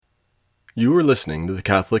You are listening to the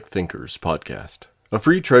Catholic Thinkers Podcast, a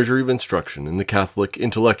free treasury of instruction in the Catholic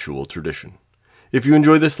intellectual tradition. If you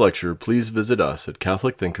enjoy this lecture, please visit us at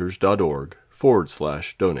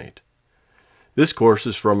catholicthinkers.org/donate. This course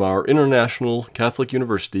is from our International Catholic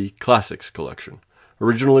University Classics Collection,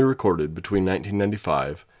 originally recorded between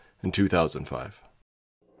 1995 and 2005.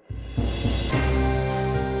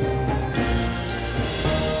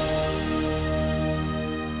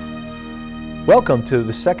 Welcome to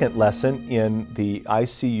the second lesson in the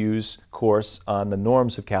ICU's course on the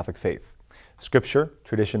norms of Catholic faith, Scripture,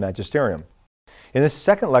 Tradition, Magisterium. In this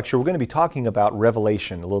second lecture, we're going to be talking about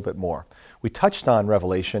Revelation a little bit more. We touched on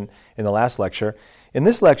Revelation in the last lecture. In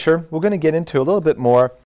this lecture, we're going to get into a little bit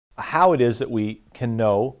more how it is that we can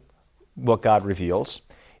know what God reveals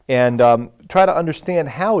and try to understand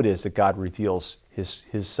how it is that God reveals His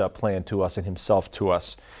plan to us and Himself to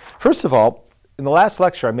us. First of all, in the last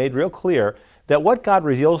lecture, I made real clear that what God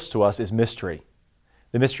reveals to us is mystery.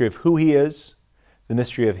 The mystery of who He is, the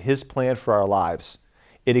mystery of His plan for our lives.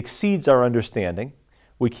 It exceeds our understanding.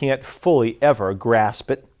 We can't fully ever grasp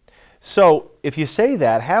it. So, if you say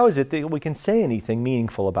that, how is it that we can say anything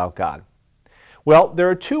meaningful about God? Well, there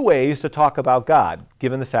are two ways to talk about God,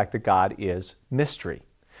 given the fact that God is mystery.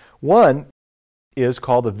 One is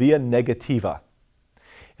called the via negativa,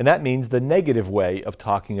 and that means the negative way of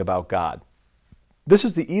talking about God. This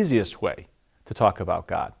is the easiest way to talk about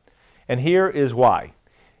God. And here is why.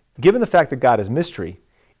 Given the fact that God is mystery,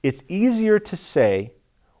 it's easier to say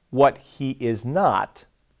what He is not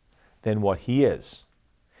than what He is.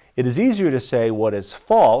 It is easier to say what is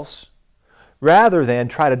false rather than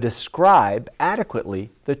try to describe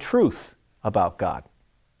adequately the truth about God.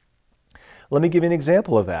 Let me give you an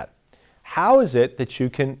example of that. How is it that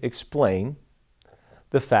you can explain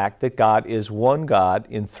the fact that God is one God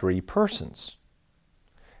in three persons?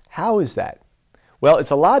 How is that? Well,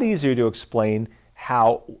 it's a lot easier to explain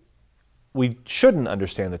how we shouldn't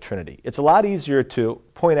understand the Trinity. It's a lot easier to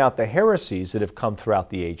point out the heresies that have come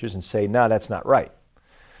throughout the ages and say, no, that's not right.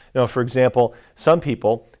 You know, for example, some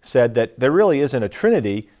people said that there really isn't a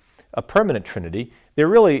Trinity, a permanent Trinity.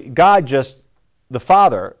 God just, the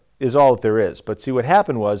Father is all that there is. But see, what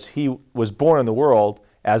happened was He was born in the world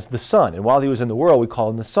as the Son. And while He was in the world, we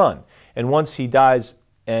call Him the Son. And once He dies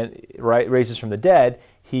and raises from the dead,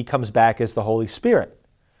 He comes back as the Holy Spirit.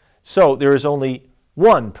 So there is only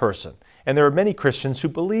one person. And there are many Christians who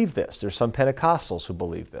believe this. There's some Pentecostals who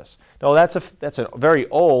believe this. No, that's a very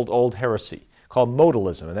old heresy called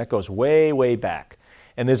modalism, and that goes way, way back.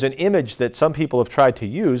 And there's an image that some people have tried to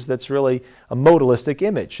use that's really a modalistic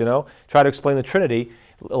image, Try to explain the Trinity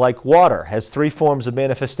like water has three forms of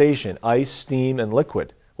manifestation, ice, steam, and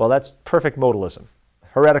liquid. Well, that's perfect modalism.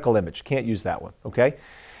 Heretical image. Can't use that one, okay?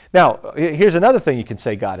 Now, here's another thing you can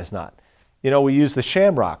say God is not. We use the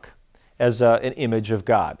shamrock as an image of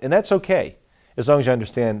God, and that's okay, as long as you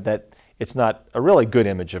understand that it's not a really good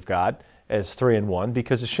image of God as three in one,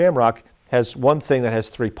 because the shamrock has one thing that has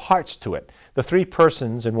three parts to it. The three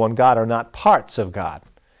persons in one God are not parts of God.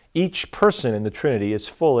 Each person in the Trinity is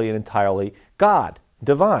fully and entirely God,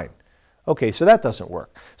 divine. Okay, so that doesn't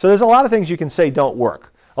work. So there's a lot of things you can say don't work.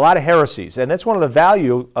 A lot of heresies, and that's one of the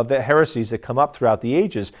value of the heresies that come up throughout the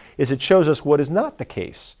ages, is it shows us what is not the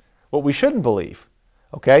case, what we shouldn't believe,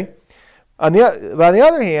 okay? On the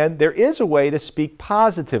other hand, there is a way to speak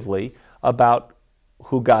positively about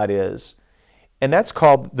who God is, and that's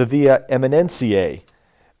called the via eminentiae,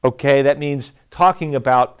 okay? That means talking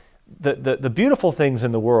about the beautiful things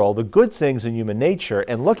in the world, the good things in human nature,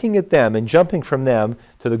 and looking at them and jumping from them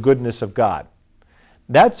to the goodness of God.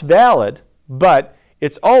 That's valid, but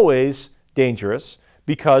it's always dangerous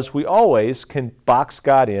because we always can box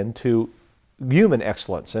God into human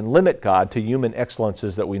excellence and limit God to human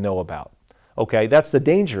excellences that we know about. Okay, that's the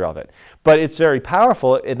danger of it. But it's very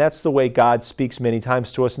powerful, and that's the way God speaks many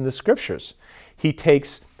times to us in the Scriptures. He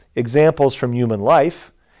takes examples from human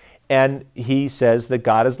life, and He says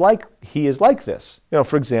that He is like this.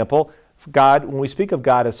 For example, God, when we speak of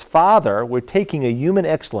God as Father, we're taking a human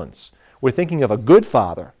excellence. We're thinking of a good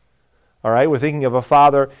Father. All right, we're thinking of a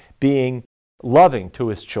father being loving to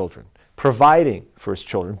his children, providing for his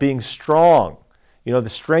children, being strong, the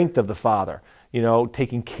strength of the father,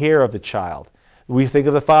 taking care of the child. We think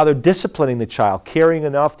of the father disciplining the child, caring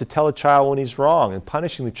enough to tell a child when he's wrong and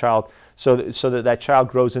punishing the child so that child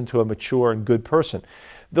grows into a mature and good person.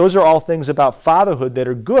 Those are all things about fatherhood that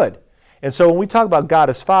are good. And so when we talk about God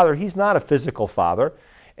as Father, He's not a physical father,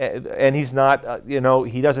 and He's not,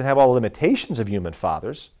 He doesn't have all the limitations of human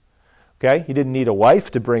fathers. Okay, He didn't need a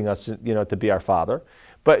wife to bring us, to be our father.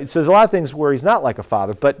 But so there's a lot of things where He's not like a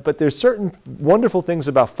father. But there's certain wonderful things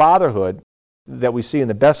about fatherhood that we see in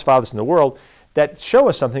the best fathers in the world that show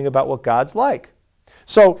us something about what God's like.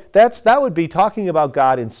 So that would be talking about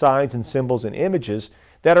God in signs and symbols and images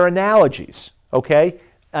that are analogies, okay?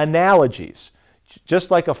 Analogies.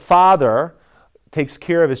 Just like a father takes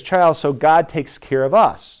care of his child, so God takes care of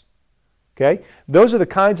us, okay? Those are the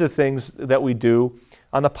kinds of things that we do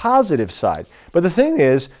on the positive side. But the thing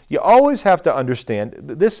is, you always have to understand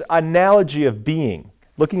this analogy of being,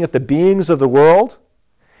 looking at the beings of the world,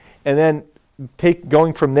 and then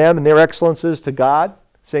going from them and their excellences to God,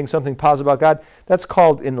 saying something positive about God. That's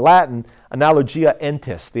called in Latin analogia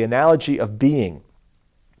entis, the analogy of being.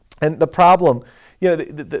 And the problem,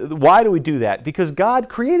 why do we do that? Because God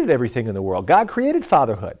created everything in the world. God created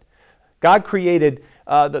fatherhood. God created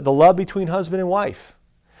the love between husband and wife.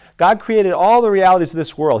 God created all the realities of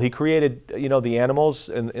this world. He created, the animals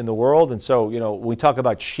in the world. And so, we talk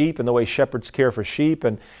about sheep and the way shepherds care for sheep.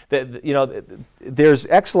 And, there's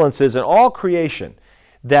excellences in all creation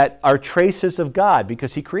that are traces of God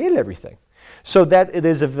because He created everything. So that it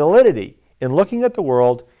is a validity in looking at the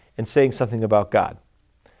world and saying something about God.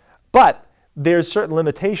 But there's certain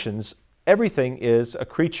limitations. Everything is a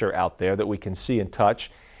creature out there that we can see and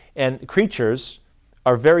touch. And creatures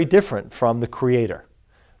are very different from the Creator.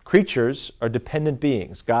 Creatures are dependent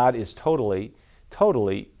beings. God is totally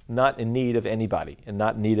not in need of anybody and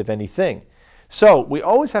not in need of anything. So we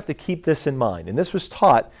always have to keep this in mind. And this was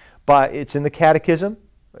taught it's in the Catechism,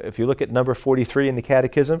 if you look at number 43 in the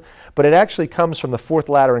Catechism, but it actually comes from the Fourth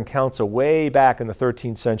Lateran Council way back in the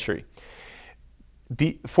 13th century.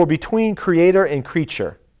 For between creator and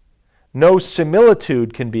creature, no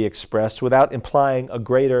similitude can be expressed without implying a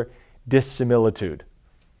greater dissimilitude.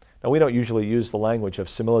 Now, we don't usually use the language of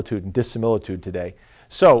similitude and dissimilitude today.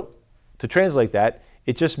 So, to translate that,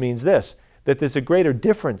 it just means this, that there's a greater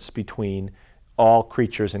difference between all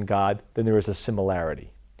creatures and God than there is a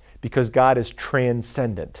similarity. Because God is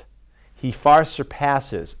transcendent. He far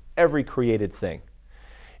surpasses every created thing.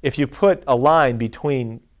 If you put a line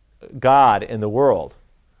between God and the world,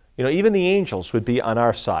 even the angels would be on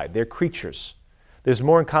our side. They're creatures. There's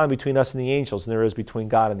more in common between us and the angels than there is between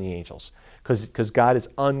God and the angels. Because God is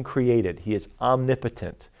uncreated. He is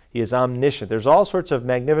omnipotent. He is omniscient. There's all sorts of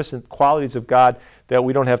magnificent qualities of God that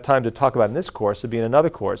we don't have time to talk about in this course. It'll be in another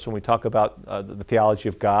course when we talk about the theology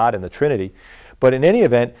of God and the Trinity. But in any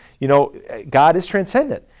event, God is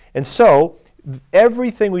transcendent. And so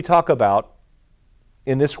everything we talk about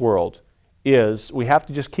in this world we have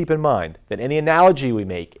to just keep in mind that any analogy we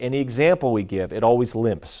make, any example we give, it always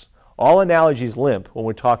limps. All analogies limp when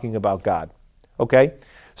we're talking about God. Okay?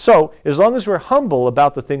 So, as long as we're humble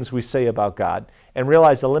about the things we say about God and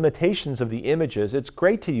realize the limitations of the images, it's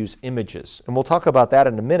great to use images. And we'll talk about that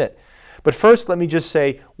in a minute. But first, let me just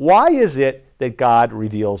say, why is it that God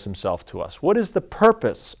reveals Himself to us? What is the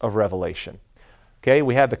purpose of revelation? Okay,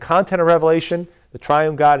 we have the content of revelation, the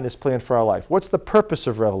triune God and His plan for our life. What's the purpose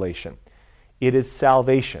of revelation? It is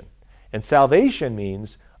salvation. And salvation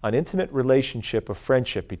means an intimate relationship of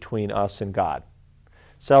friendship between us and God.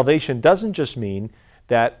 Salvation doesn't just mean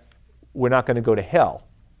that we're not going to go to hell,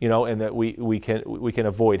 and that we can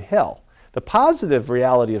avoid hell. The positive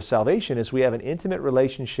reality of salvation is we have an intimate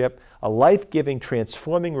relationship, a life-giving,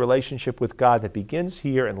 transforming relationship with God that begins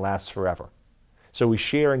here and lasts forever. So we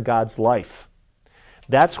share in God's life.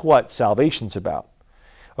 That's what salvation's about.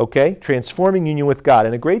 Okay? Transforming union with God.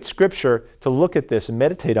 And a great scripture to look at this and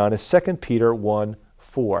meditate on is 2 Peter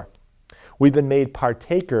 1:4. We've been made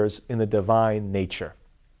partakers in the divine nature.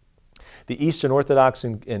 The Eastern Orthodox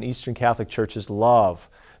and Eastern Catholic churches love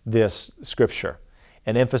this scripture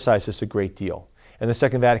and emphasize this a great deal. And the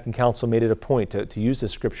Second Vatican Council made it a point to use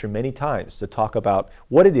this scripture many times to talk about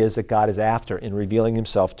what it is that God is after in revealing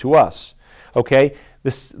Himself to us. Okay?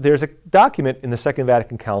 There's a document in the Second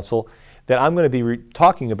Vatican Council that I'm going to be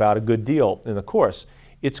talking about a good deal in the course.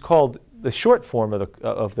 It's called, the short form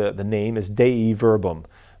of the name is Dei Verbum,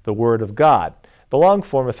 the Word of God. The long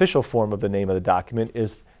form, official form of the name of the document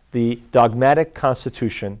is the Dogmatic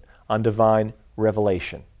Constitution on Divine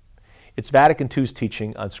Revelation. It's Vatican II's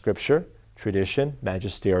teaching on Scripture, tradition,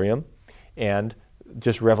 magisterium, and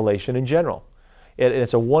just revelation in general.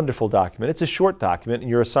 It's a wonderful document. It's a short document, and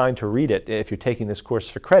you're assigned to read it if you're taking this course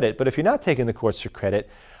for credit. But if you're not taking the course for credit,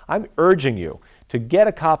 I'm urging you to get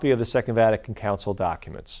a copy of the Second Vatican Council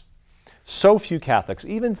documents. So few Catholics,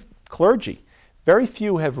 even clergy, very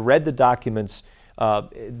few have read the documents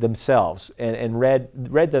themselves and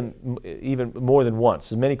read them even more than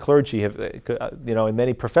once. As many clergy have, and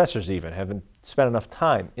many professors even haven't spent enough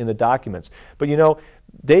time in the documents. But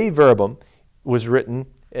Dei Verbum was written,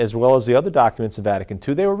 as well as the other documents in Vatican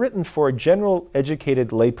II, they were written for a general educated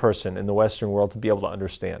layperson in the Western world to be able to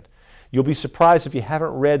understand. You'll be surprised if you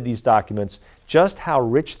haven't read these documents just how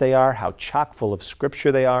rich they are, how chock full of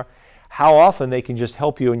scripture they are, how often they can just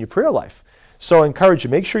help you in your prayer life. So I encourage you,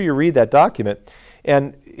 make sure you read that document.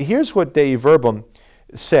 And here's what Dei Verbum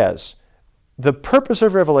says. The purpose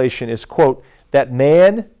of Revelation is, quote, that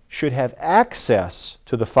man should have access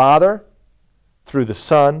to the Father through the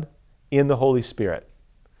Son in the Holy Spirit.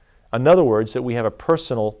 In other words, that we have a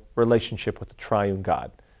personal relationship with the triune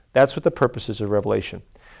God. That's what the purpose is of Revelation.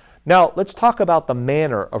 Now, let's talk about the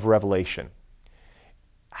manner of revelation.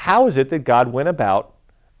 How is it that God went about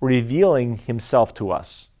revealing himself to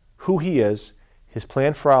us, who he is, his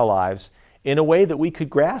plan for our lives, in a way that we could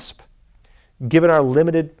grasp, given our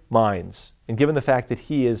limited minds, and given the fact that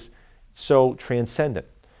he is so transcendent?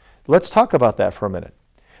 Let's talk about that for a minute.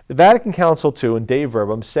 The Vatican Council II in Dei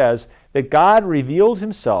Verbum says that God revealed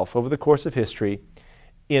himself over the course of history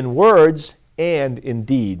in words and in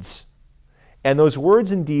deeds. And those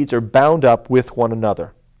words and deeds are bound up with one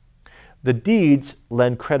another. The deeds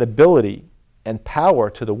lend credibility and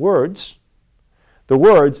power to the words. The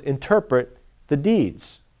words interpret the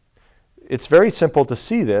deeds. It's very simple to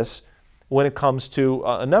see this when it comes to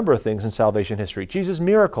a number of things in salvation history. Jesus'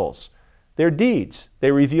 miracles, they're deeds.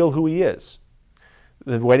 They reveal who he is.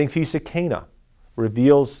 The wedding feast at Cana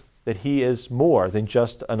reveals that he is more than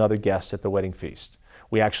just another guest at the wedding feast.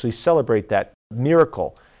 We actually celebrate that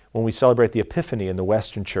miracle when we celebrate the Epiphany in the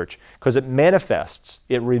Western Church, because it manifests,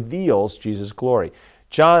 it reveals Jesus' glory.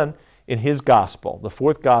 John, in his gospel, the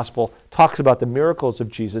fourth gospel, talks about the miracles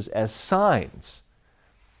of Jesus as signs.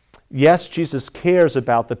 Yes, Jesus cares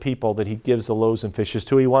about the people that he gives the loaves and fishes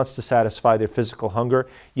to. He wants to satisfy their physical hunger.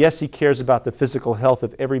 Yes, he cares about the physical health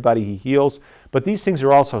of everybody he heals, but these things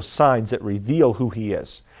are also signs that reveal who he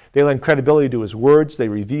is. They lend credibility to his words. They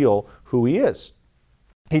reveal who he is.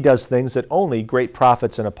 He does things that only great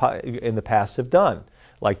prophets in the past have done,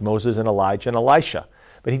 like Moses and Elijah and Elisha.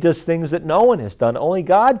 But he does things that no one has done, only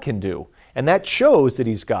God can do. And that shows that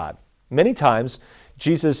he's God. Many times,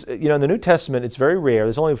 Jesus, in the New Testament, it's very rare.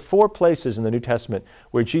 There's only 4 places in the New Testament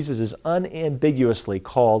where Jesus is unambiguously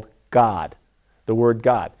called God, the word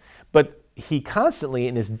God. But he constantly,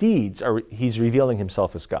 in his deeds, he's revealing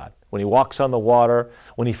himself as God. When he walks on the water,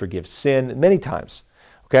 when he forgives sin, many times.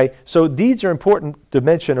 Okay, so deeds are an important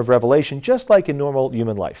dimension of revelation, just like in normal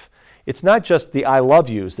human life. It's not just the I love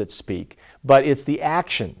yous that speak, but it's the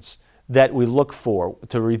actions that we look for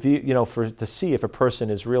to reveal, to see if a person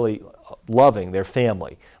is really loving their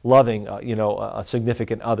family, loving, a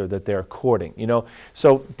significant other that they're courting.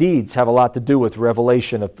 So deeds have a lot to do with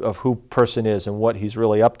revelation of who person is and what he's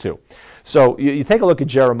really up to. So you take a look at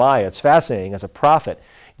Jeremiah. It's fascinating as a prophet.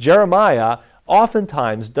 Jeremiah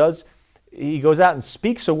oftentimes he goes out and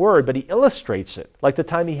speaks a word, but he illustrates it, like the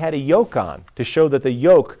time he had a yoke on, to show that the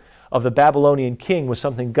yoke of the Babylonian king was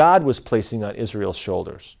something God was placing on Israel's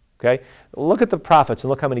shoulders. Okay? Look at the prophets and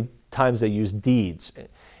look how many times they used deeds,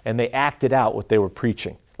 and they acted out what they were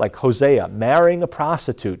preaching. Like Hosea marrying a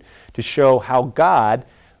prostitute to show how God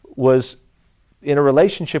was in a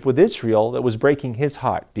relationship with Israel that was breaking his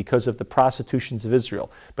heart because of the prostitutions of Israel,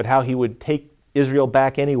 but how he would take Israel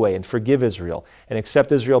back anyway and forgive Israel and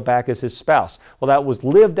accept Israel back as his spouse. Well, that was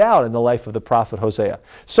lived out in the life of the prophet Hosea.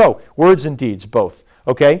 So, words and deeds, both.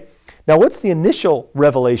 Okay? Now, what's the initial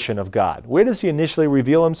revelation of God? Where does he initially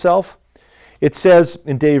reveal himself? It says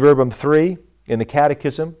in Dei Verbum 3, in the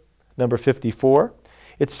Catechism, number 54,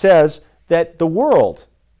 it says that the world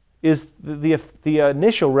is the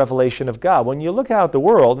initial revelation of God. When you look out at the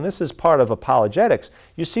world, and this is part of apologetics,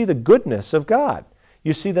 you see the goodness of God.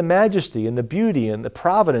 You see the majesty and the beauty and the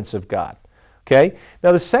providence of God. Okay?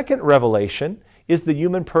 Now, the second revelation is the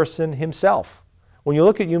human person himself. When you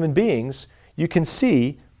look at human beings, you can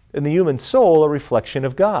see in the human soul a reflection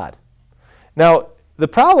of God. Now, the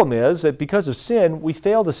problem is that because of sin, we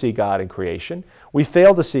fail to see God in creation. We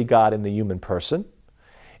fail to see God in the human person.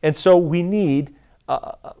 And so we need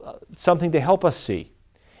something to help us see.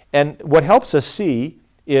 And what helps us see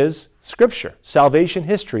is Scripture, salvation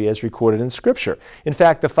history as recorded in Scripture. In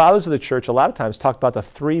fact, the fathers of the church a lot of times talk about the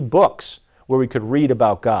 3 books where we could read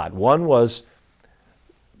about God. One was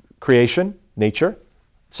creation, nature.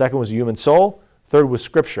 Second was the human soul. Third was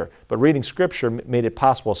Scripture. But reading Scripture made it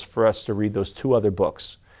possible for us to read those 2 other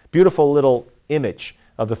books. Beautiful little image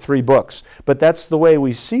of the 3 books. But that's the way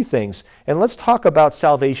we see things. And let's talk about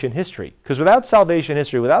salvation history. Because without salvation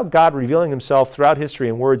history, without God revealing himself throughout history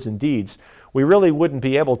in words and deeds, we really wouldn't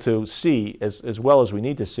be able to see as well as we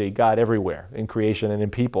need to see God everywhere in creation and in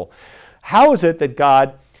people. How is it that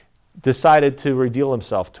God decided to reveal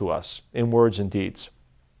himself to us in words and deeds?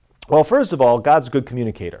 Well, first of all, God's a good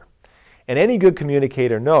communicator. And any good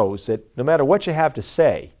communicator knows that no matter what you have to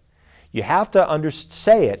say, you have to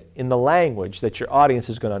say it in the language that your audience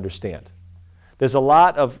is going to understand. There's a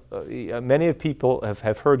lot of, many people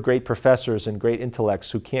have heard great professors and great intellects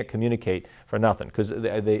who can't communicate for nothing because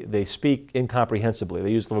they speak incomprehensibly.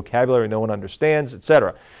 They use the vocabulary no one understands,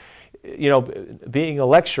 etc. Being a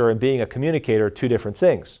lecturer and being a communicator are two different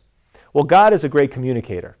things. Well, God is a great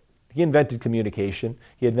communicator. He invented communication.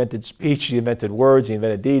 He invented speech. He invented words. He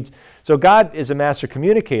invented deeds. So God is a master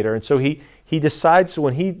communicator, and so he decides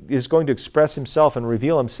when he is going to express himself and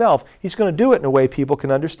reveal himself, he's going to do it in a way people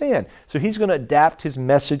can understand. So he's going to adapt his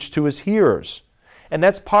message to his hearers. And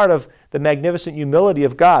that's part of the magnificent humility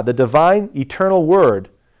of God. The divine, eternal Word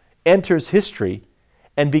enters history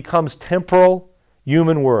and becomes temporal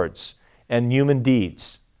human words and human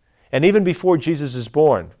deeds. And even before Jesus is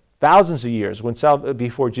born, thousands of years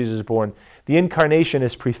before Jesus is born, the incarnation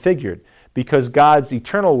is prefigured because God's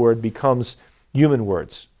eternal Word becomes human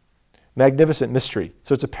words. Magnificent mystery.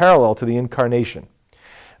 So it's a parallel to the incarnation.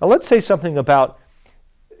 Now let's say something about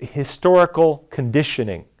historical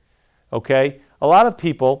conditioning. Okay? A lot of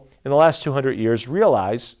people in the last 200 years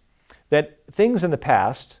realize that things in the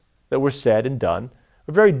past that were said and done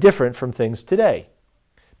are very different from things today.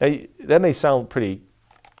 Now that may sound pretty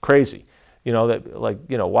crazy.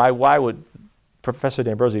 Why would Professor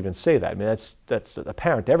D'Ambrosio even say that? I mean, that's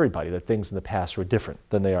apparent to everybody that things in the past were different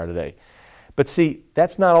than they are today. But see,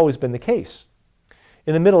 that's not always been the case.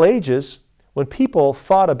 In the Middle Ages, when people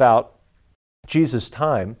thought about Jesus'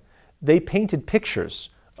 time, they painted pictures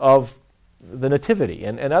of the Nativity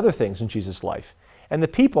and other things in Jesus' life. And the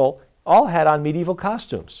people all had on medieval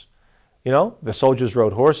costumes. The soldiers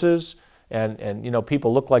rode horses, and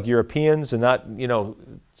people looked like Europeans and not,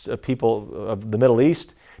 people of the Middle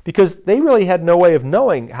East, because they really had no way of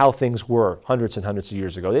knowing how things were hundreds and hundreds of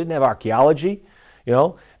years ago. They didn't have archaeology.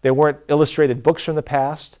 There weren't illustrated books from the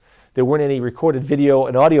past. There weren't any recorded video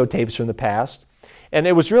and audio tapes from the past. And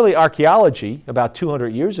it was really archaeology about 200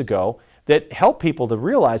 years ago that helped people to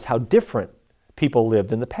realize how different people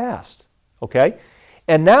lived in the past. Okay?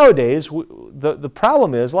 And nowadays, the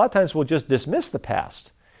problem is a lot of times we'll just dismiss the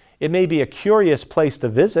past. It may be a curious place to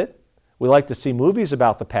visit. We like to see movies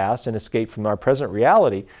about the past and escape from our present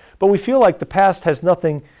reality. But we feel like the past has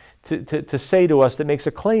nothing to say to us that makes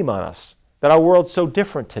a claim on us. That our world's so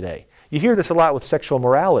different today. You hear this a lot with sexual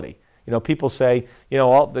morality. People say,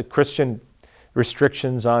 all the Christian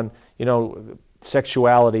restrictions on,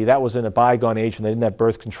 sexuality, that was in a bygone age when they didn't have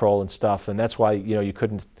birth control and stuff, and that's why, you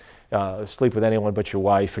couldn't sleep with anyone but your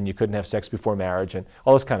wife, and you couldn't have sex before marriage, and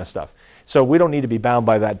all this kind of stuff. So we don't need to be bound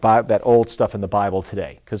by that old stuff in the Bible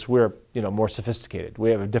today, because we're, more sophisticated. We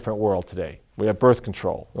have a different world today. We have birth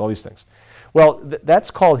control, all these things. Well, that's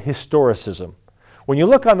called historicism. When you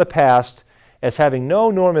look on the past as having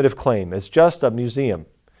no normative claim, as just a museum,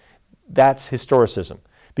 that's historicism.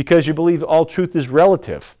 Because you believe all truth is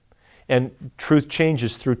relative and truth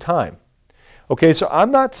changes through time. Okay, so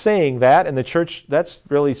I'm not saying that, and the church, that's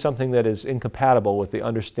really something that is incompatible with the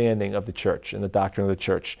understanding of the church and the doctrine of the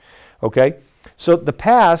church. Okay, so the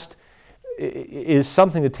past is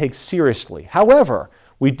something to take seriously. However,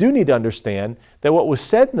 we do need to understand that what was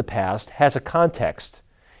said in the past has a context,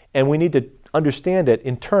 and we need to understand it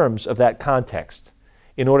in terms of that context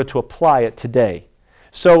in order to apply it today.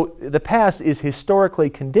 So the past is historically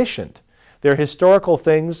conditioned. There are historical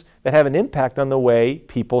things that have an impact on the way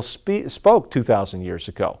people spoke 2,000 years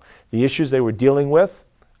ago. The issues they were dealing with,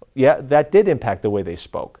 that did impact the way they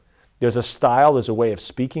spoke. There's a style, there's a way of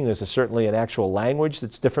speaking, there's certainly an actual language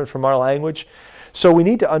that's different from our language. So we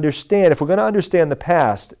need to understand, if we're going to understand the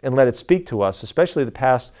past and let it speak to us, especially the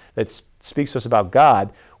past that speaks to us about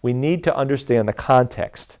God, we need to understand the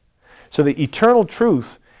context. So the eternal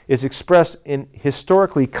truth is expressed in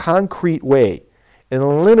historically concrete way, in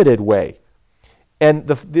a limited way. And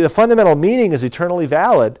the fundamental meaning is eternally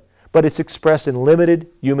valid, but it's expressed in limited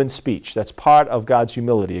human speech. That's part of God's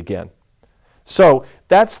humility again. So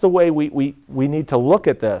that's the way we need to look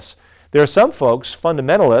at this. There are some folks,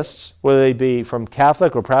 fundamentalists, whether they be from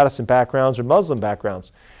Catholic or Protestant backgrounds or Muslim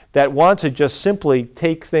backgrounds, that want to just simply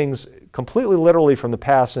take things completely literally from the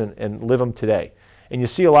past and live them today. And you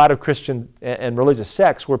see a lot of Christian and religious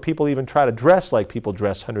sects where people even try to dress like people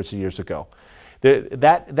dressed hundreds of years ago.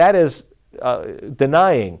 That is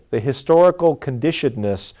denying the historical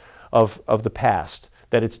conditionedness of the past,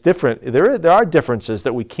 that it's different. There are differences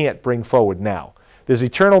that we can't bring forward now. There's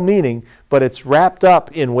eternal meaning, but it's wrapped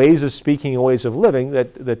up in ways of speaking and ways of living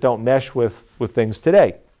that don't mesh with things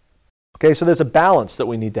today. Okay, so there's a balance that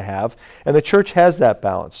we need to have, and the church has that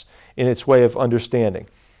balance in its way of understanding.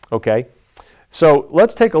 Okay, so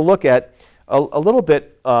let's take a look at a little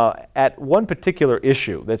bit at one particular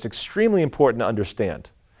issue that's extremely important to understand.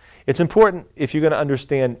 It's important if you're going to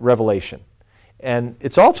understand revelation. And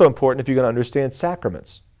it's also important if you're going to understand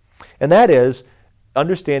sacraments. And that is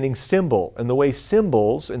understanding symbol and the way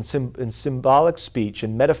symbols and symbolic speech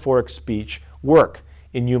and metaphoric speech work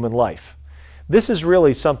in human life. This is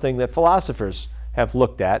really something that philosophers have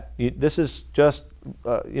looked at. This is just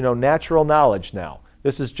natural knowledge now.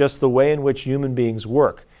 This is just the way in which human beings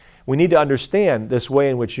work. We need to understand this way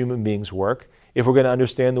in which human beings work if we're going to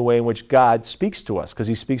understand the way in which God speaks to us, because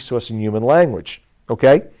he speaks to us in human language.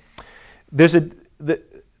 Okay? The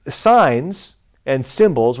signs and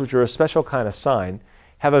symbols, which are a special kind of sign,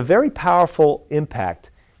 have a very powerful impact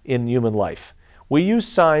in human life. We use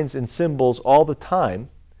signs and symbols all the time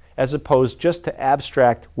as opposed just to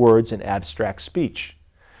abstract words and abstract speech.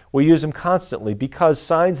 We use them constantly because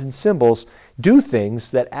signs and symbols do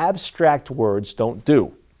things that abstract words don't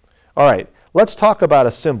do. All right, let's talk about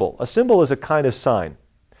a symbol. A symbol is a kind of sign.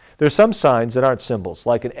 There's some signs that aren't symbols,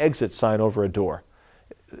 like an exit sign over a door.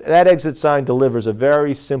 That exit sign delivers a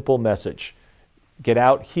very simple message. Get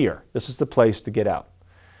out here. This is the place to get out.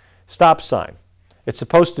 Stop sign. It's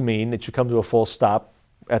supposed to mean that you come to a full stop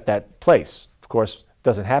at that place. Of course, it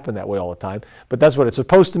doesn't happen that way all the time, but that's what it's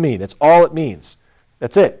supposed to mean. That's all it means.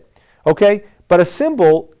 That's it. Okay? But a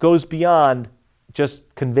symbol goes beyond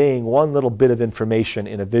just conveying one little bit of information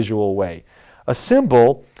in a visual way. A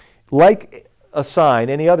symbol, like a sign,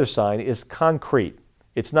 any other sign, is concrete.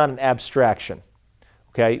 It's not an abstraction.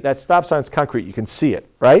 Okay? That stop sign is concrete. You can see it,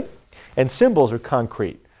 right? And symbols are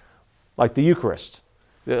concrete, like the Eucharist.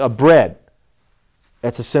 A bread,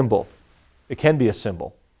 that's a symbol. It can be a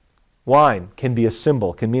symbol. Wine can be a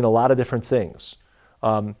symbol, can mean a lot of different things.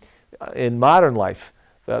 In modern life,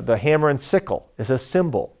 the hammer and sickle is a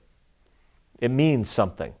symbol. It means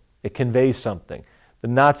something. It conveys something. The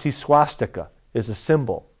Nazi swastika is a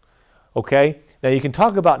symbol. Okay? Now you can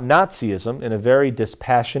talk about Nazism in a very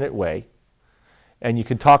dispassionate way, and you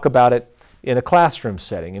can talk about it in a classroom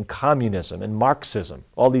setting, in communism and Marxism.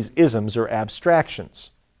 All these isms are abstractions.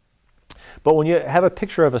 But when you have a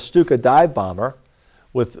picture of a Stuka dive bomber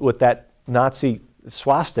with that Nazi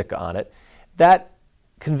swastika on it, that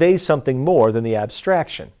conveys something more than the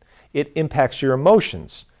abstraction. It impacts your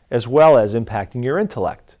emotions as well as impacting your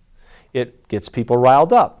intellect. It gets people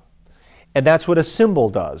riled up. And that's what a symbol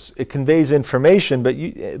does. It conveys information,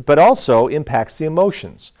 but also impacts the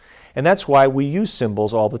emotions. And that's why we use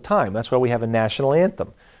symbols all the time. That's why we have a national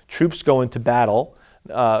anthem. Troops go into battle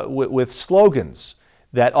with slogans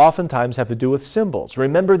that oftentimes have to do with symbols.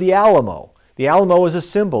 Remember the Alamo. The Alamo is a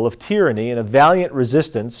symbol of tyranny and a valiant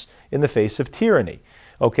resistance in the face of tyranny.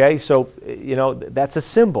 Okay, so, that's a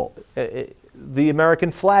symbol. The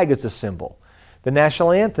American flag is a symbol. The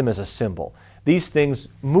national anthem is a symbol. These things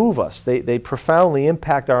move us. They profoundly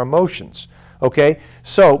impact our emotions. Okay,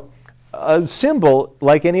 so a symbol,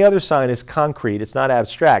 like any other sign, is concrete. It's not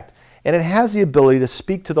abstract. And it has the ability to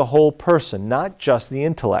speak to the whole person, not just the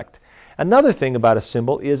intellect. Another thing about a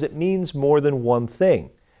symbol is it means more than one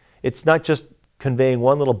thing. It's not just conveying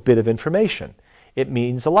one little bit of information. It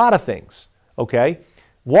means a lot of things. Okay?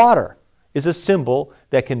 Water is a symbol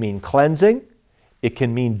that can mean cleansing. It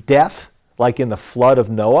can mean death, like in the flood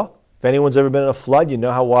of Noah. If anyone's ever been in a flood, you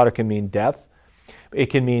know how water can mean death. It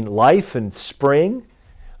can mean life and spring.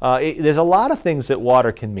 There's a lot of things that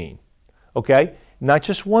water can mean. Okay? Not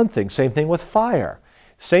just one thing. Same thing with fire.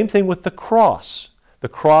 Same thing with the cross. The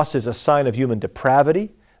cross is a sign of human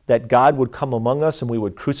depravity, that God would come among us and we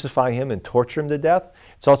would crucify him and torture him to death.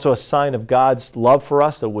 It's also a sign of God's love for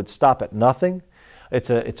us that would stop at nothing. It's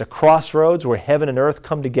a crossroads where heaven and earth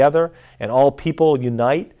come together and all people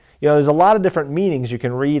unite. There's a lot of different meanings you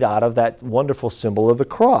can read out of that wonderful symbol of the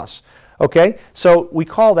cross. Okay? So we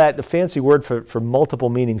call that, the fancy word for multiple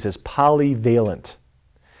meanings is polyvalent.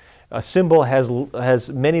 A symbol has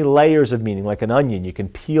many layers of meaning, like an onion. You can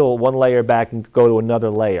peel one layer back and go to another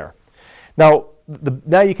layer. Now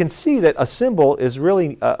you can see that a symbol is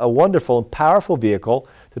really a wonderful and powerful vehicle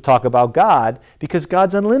to talk about God, because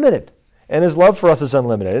God's unlimited, and his love for us is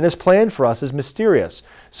unlimited, and his plan for us is mysterious.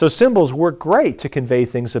 So symbols work great to convey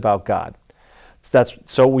things about God.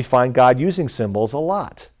 So we find God using symbols a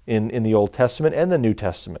lot in the Old Testament and the New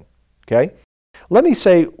Testament. Okay? Let me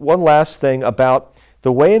say one last thing about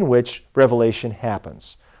the way in which revelation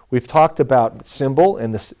happens. We've talked about symbol,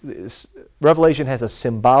 and this revelation has a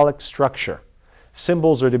symbolic structure.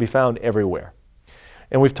 Symbols are to be found everywhere.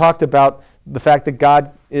 And we've talked about the fact that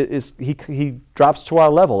God he drops to our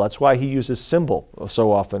level. That's why he uses symbol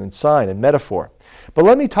so often, and sign and metaphor. But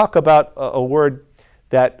let me talk about a word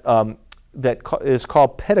that is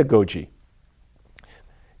called pedagogy.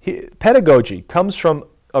 Pedagogy comes from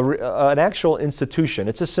an actual institution.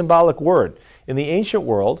 It's a symbolic word. In the ancient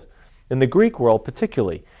world, in the Greek world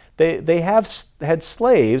particularly. They have had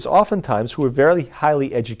slaves oftentimes who were very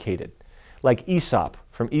highly educated, like Aesop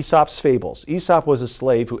from Aesop's Fables. Aesop was a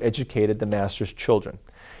slave who educated the master's children.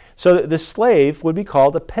 So the slave would be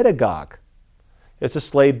called a pedagogue. It's a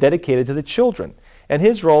slave dedicated to the children. And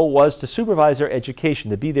his role was to supervise their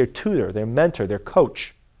education, to be their tutor, their mentor, their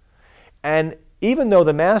coach. And even though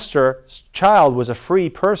the master's child was a free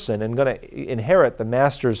person and going to inherit the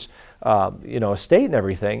master's estate and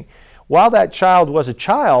everything, while that child was a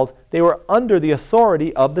child, they were under the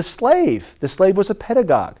authority of the slave. The slave was a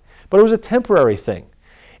pedagogue, but it was a temporary thing.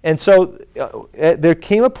 And so there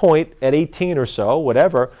came a point at 18 or so,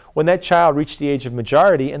 whatever, when that child reached the age of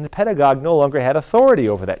majority and the pedagogue no longer had authority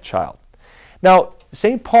over that child. Now,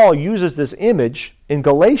 St. Paul uses this image in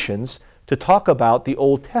Galatians to talk about the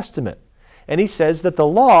Old Testament. And he says that the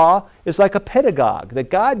law is like a pedagogue, that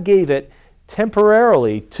God gave it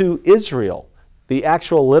temporarily to Israel, the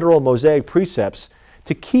actual literal Mosaic precepts,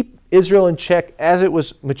 to keep Israel in check as it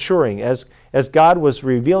was maturing, as God was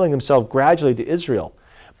revealing himself gradually to Israel.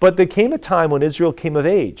 But there came a time when Israel came of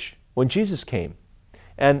age, when Jesus came.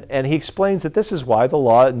 And he explains that this is why the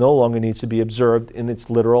law no longer needs to be observed in its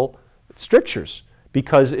literal strictures,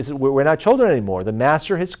 because we're not children anymore. The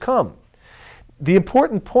master has come. The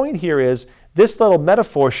important point here is this little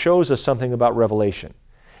metaphor shows us something about Revelation.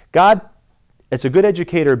 God, as a good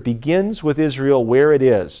educator, begins with Israel where it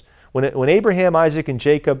is. When Abraham, Isaac, and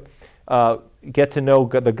Jacob get to know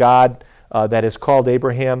the God that is called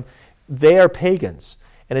Abraham, they are pagans.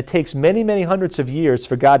 And it takes many, many hundreds of years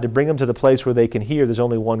for God to bring them to the place where they can hear there's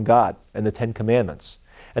only one God and the Ten Commandments.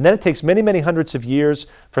 And then it takes many, many hundreds of years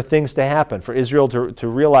for things to happen, for Israel to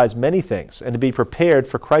realize many things and to be prepared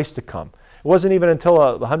for Christ to come. It wasn't even until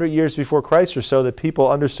 100 years before Christ or so that people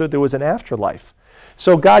understood there was an afterlife.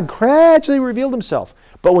 So God gradually revealed himself.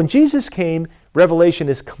 But when Jesus came, Revelation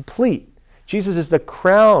is complete. Jesus is the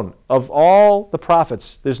crown of all the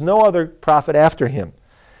prophets. There's no other prophet after him.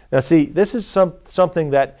 Now see, this is something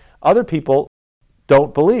that other people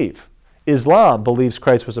don't believe. Islam believes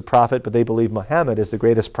Christ was a prophet, but they believe Muhammad is the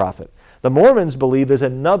greatest prophet. The Mormons believe there's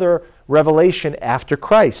another revelation after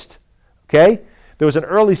Christ. Okay? There was an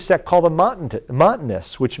early sect called the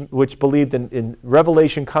Montanists, which believed in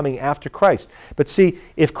revelation coming after Christ. But see,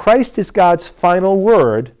 if Christ is God's final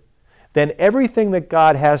word, then everything that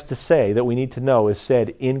God has to say that we need to know is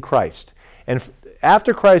said in Christ. And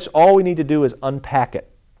after Christ, all we need to do is unpack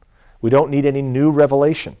it. We don't need any new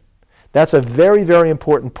revelation. That's a very, very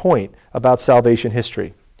important point about salvation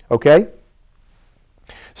history. Okay?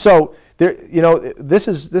 So this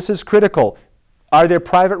is critical. Are there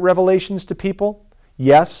private revelations to people?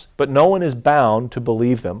 Yes, but no one is bound to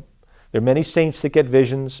believe them. There are many saints that get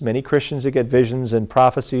visions, many Christians that get visions and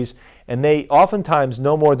prophecies, and they oftentimes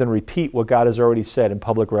no more than repeat what God has already said in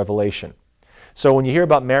public revelation. So when you hear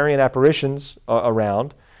about Marian apparitions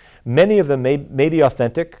around, many of them may be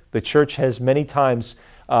authentic. The church has many times,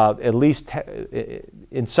 at least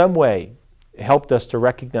in some way, helped us to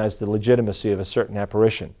recognize the legitimacy of a certain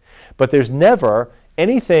apparition. But there's never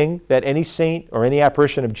anything that any saint or any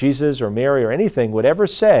apparition of Jesus or Mary or anything would ever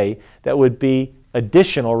say that would be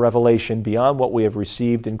additional revelation beyond what we have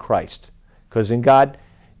received in Christ. Because in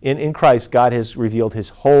Christ, God has revealed his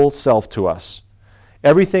whole self to us.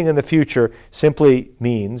 Everything in the future simply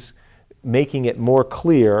means making it more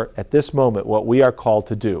clear at this moment what we are called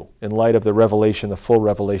to do in light of the revelation, the full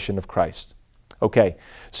revelation of Christ. Okay,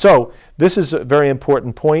 so this is a very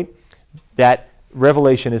important point, that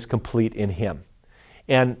revelation is complete in him.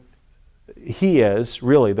 And he is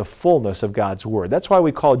really the fullness of God's Word. That's why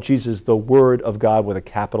we call Jesus the Word of God with a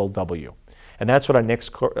capital W. And that's what our next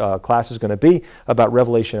class is going to be, about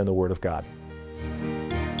revelation and the Word of God.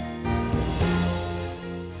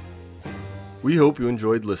 We hope you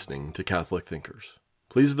enjoyed listening to Catholic Thinkers.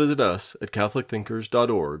 Please visit us at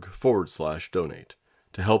catholicthinkers.org/donate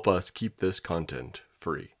to help us keep this content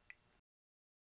free.